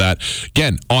listen to that.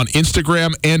 Again, on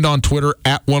Instagram and on Twitter,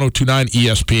 at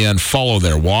 1029ESPN. Follow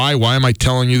there. Why? Why am I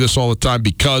telling you this all the time?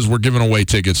 Because we're giving away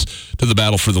tickets to the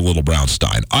Battle for the Little Brown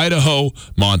Stein. Idaho,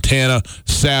 Montana,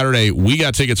 Saturday. We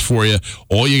got tickets for you.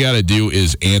 All you got to do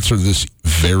is answer this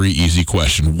very easy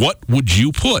question. What would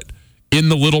you put in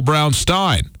the Little Brown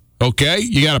Stein? Okay,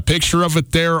 you got a picture of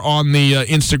it there on the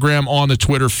Instagram, on the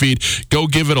Twitter feed. Go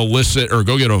give it a listen or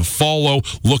go get a follow,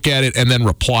 look at it, and then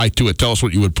reply to it. Tell us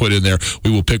what you would put in there.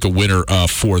 We will pick a winner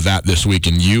for that this week,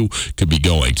 and you could be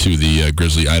going to the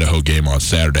Grizzly-Idaho game on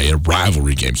Saturday, a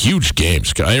rivalry game. Huge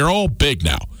games. They're all big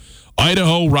now.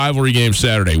 Idaho rivalry game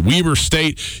Saturday. Weber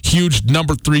State, huge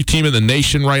number 3 team in the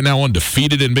nation right now,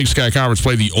 undefeated in Big Sky Conference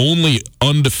play, the only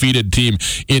undefeated team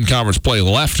in conference play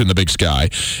left in the Big Sky,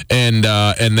 and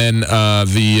then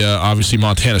the obviously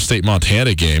Montana State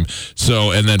Montana game. So,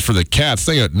 and then for the Cats,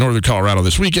 they got Northern Colorado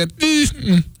this weekend.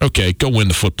 Okay, go win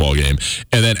the football game,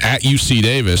 and then at UC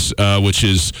Davis, which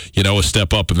is a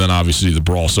step up, and then obviously the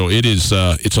brawl. So it is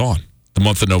it's on. The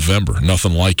month of November,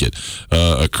 nothing like it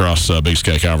across Big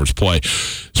Sky Conference play.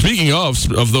 Speaking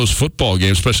of those football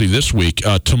games, especially this week,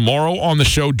 tomorrow on the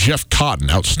show, Jeff Cotton,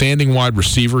 outstanding wide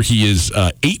receiver. He is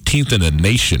 18th in the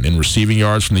nation in receiving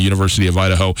yards from the University of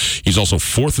Idaho. He's also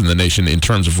 4th in the nation in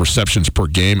terms of receptions per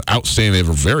game. Outstanding. They have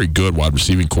a very good wide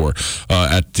receiving core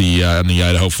at the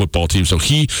Idaho football team. So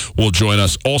he will join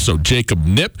us. Also, Jacob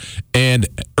Knipp and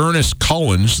Ernest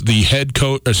Collins,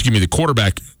 the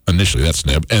quarterback. Initially, that's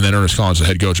Nib, and then Ernest Collins, the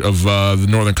head coach of the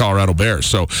Northern Colorado Bears.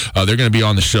 So they're going to be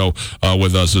on the show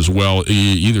with us as well,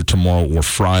 either tomorrow or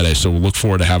Friday. So we'll look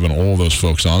forward to having all those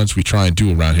folks on. As we try and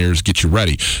do around here is get you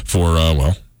ready for,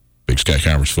 Big Sky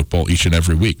Conference football each and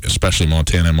every week, especially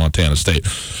Montana and Montana State.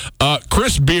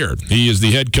 Chris Beard, he is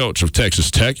the head coach of Texas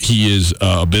Tech. He is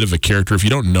a bit of a character. If you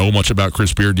don't know much about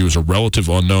Chris Beard, he was a relative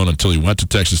unknown until he went to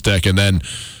Texas Tech, and then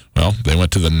they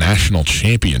went to the national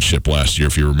championship last year,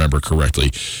 if you remember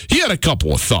correctly. He had a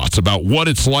couple of thoughts about what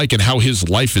it's like and how his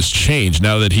life has changed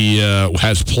now that he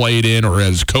has played in or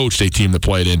has coached a team that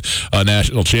played in a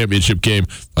national championship game.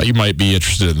 You might be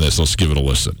interested in this. Let's give it a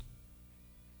listen.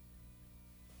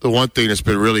 The one thing that's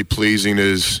been really pleasing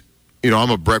is,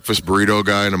 I'm a breakfast burrito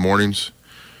guy in the mornings,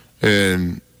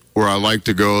 and where I like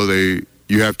to go,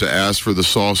 you have to ask for the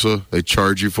salsa. They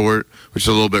charge you for it, which is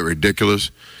a little bit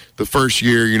ridiculous. The first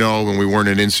year, when we weren't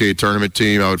an NCAA tournament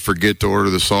team, I would forget to order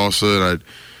the salsa, and I'd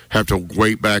have to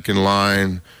wait back in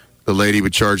line. The lady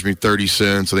would charge me 30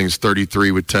 cents. I think it's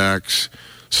 33 with tax.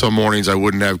 Some mornings I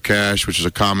wouldn't have cash, which is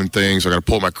a common thing, so I got to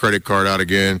pull my credit card out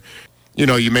again.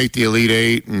 You make the Elite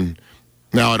Eight, and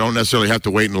now I don't necessarily have to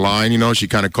wait in line. She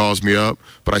kind of calls me up,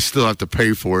 but I still have to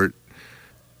pay for it.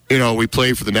 We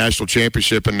played for the national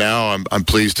championship, and now I'm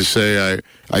pleased to say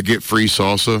I get free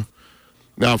salsa.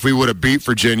 Now, if we would have beat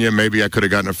Virginia, maybe I could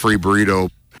have gotten a free burrito.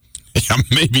 Yeah,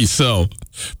 maybe so.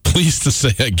 pleased to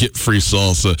say I get free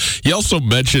salsa. He also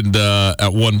mentioned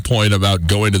at one point about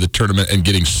going to the tournament and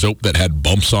getting soap that had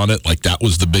bumps on it. Like that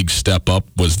was the big step up,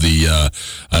 was the,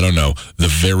 the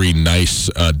very nice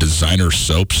designer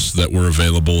soaps that were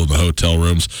available in the hotel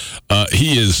rooms.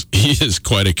 He is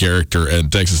quite a character,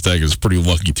 and Texas Tech is pretty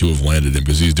lucky to have landed him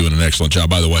because he's doing an excellent job.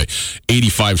 By the way,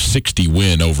 85-60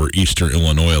 win over Eastern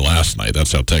Illinois last night.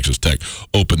 That's how Texas Tech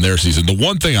opened their season. The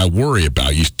one thing I worry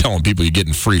about, you're telling people you're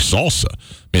getting free salsa.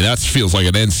 I mean, that feels like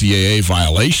an NCAA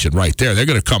violation right there. They're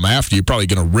going to come after you, probably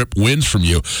going to rip wins from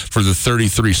you for the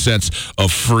 33 cents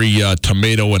of free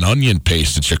tomato and onion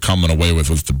paste that you're coming away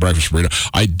with the breakfast burrito.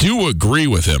 I do agree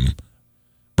with him.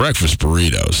 Breakfast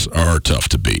burritos are tough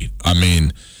to beat. I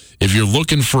mean, if you're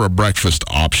looking for a breakfast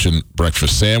option,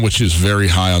 breakfast sandwich is very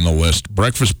high on the list.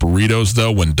 Breakfast burritos,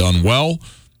 though, when done well,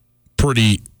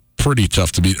 pretty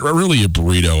tough to beat. Really a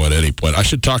burrito at any point. I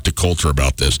should talk to Coulter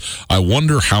about this. I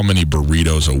wonder how many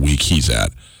burritos a week he's at.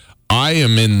 I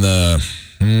am in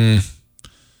the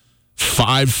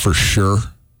 5 for sure.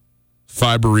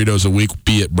 5 burritos a week,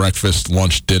 be it breakfast,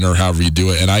 lunch, dinner, however you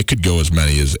do it. And I could go as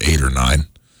many as 8 or 9.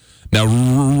 Now,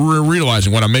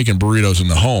 realizing when I'm making burritos in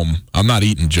the home, I'm not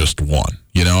eating just one.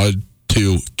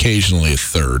 2, occasionally a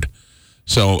third.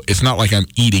 So it's not like I'm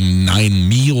eating 9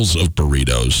 meals of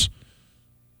burritos.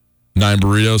 9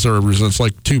 burritos represents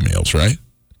like 2 meals, right?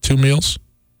 2 meals?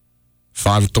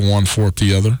 5 at the one, 4 at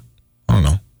the other? I don't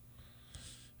know.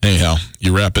 Anyhow,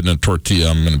 you wrap it in a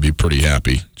tortilla, I'm going to be pretty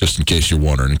happy, just in case you're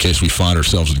wondering. In case we find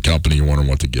ourselves in company, you're wondering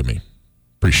what to give me.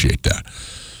 Appreciate that.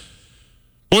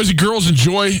 Boys and girls,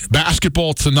 enjoy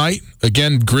basketball tonight.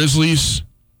 Again, Grizzlies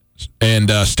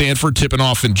and Stanford tipping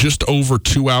off in just over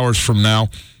 2 hours from now.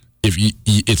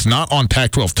 It's not on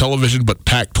Pac-12 television, but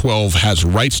Pac-12 has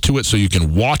rights to it, so you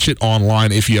can watch it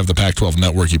online. If you have the Pac-12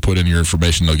 network, you put in your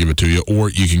information, they'll give it to you, or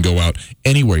you can go out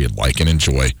anywhere you'd like and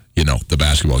enjoy, the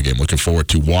basketball game. Looking forward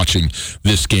to watching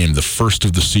this game, the first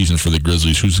of the season for the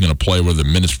Grizzlies. Who's going to play, where the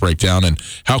minutes break down, and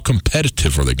how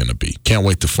competitive are they going to be? Can't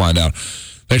wait to find out.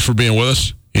 Thanks for being with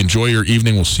us. Enjoy your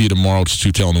evening. We'll see you tomorrow. It's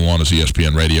Tutel Nuanez,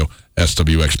 ESPN Radio,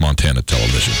 SWX Montana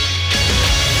Television.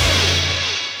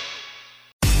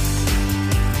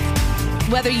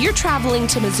 Whether you're traveling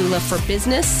to Missoula for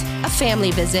business, a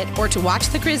family visit, or to watch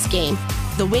the Grizz game,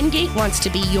 the Wingate wants to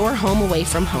be your home away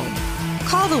from home.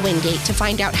 Call the Wingate to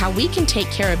find out how we can take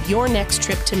care of your next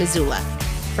trip to Missoula.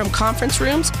 From conference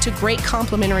rooms to great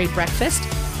complimentary breakfast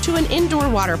to an indoor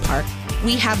water park,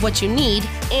 we have what you need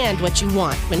and what you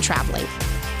want when traveling.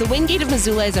 The Wingate of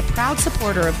Missoula is a proud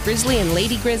supporter of Grizzly and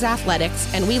Lady Grizz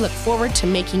athletics, and we look forward to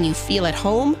making you feel at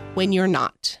home when you're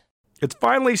not. It's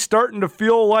finally starting to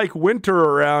feel like winter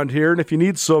around here, and if you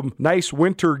need some nice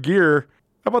winter gear,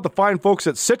 how about the fine folks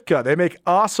at Sitka? They make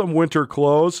awesome winter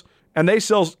clothes, and they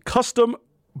sell custom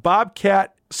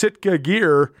Bobcat Sitka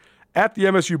gear at the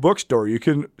MSU Bookstore. You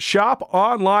can shop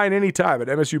online anytime at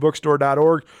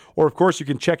msubookstore.org, or of course you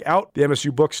can check out the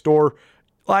MSU Bookstore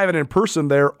live and in person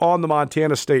there on the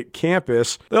Montana State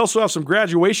campus. They also have some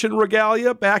graduation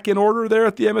regalia back in order there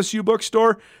at the MSU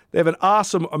Bookstore. They have an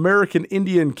awesome American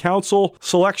Indian Council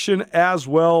selection as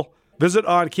well. Visit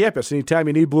on campus anytime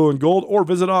you need blue and gold, or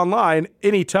visit online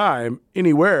anytime,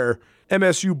 anywhere,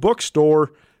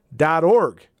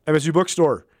 msubookstore.org. MSU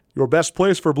Bookstore, your best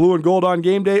place for blue and gold on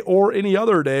game day or any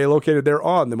other day, located there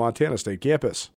on the Montana State campus.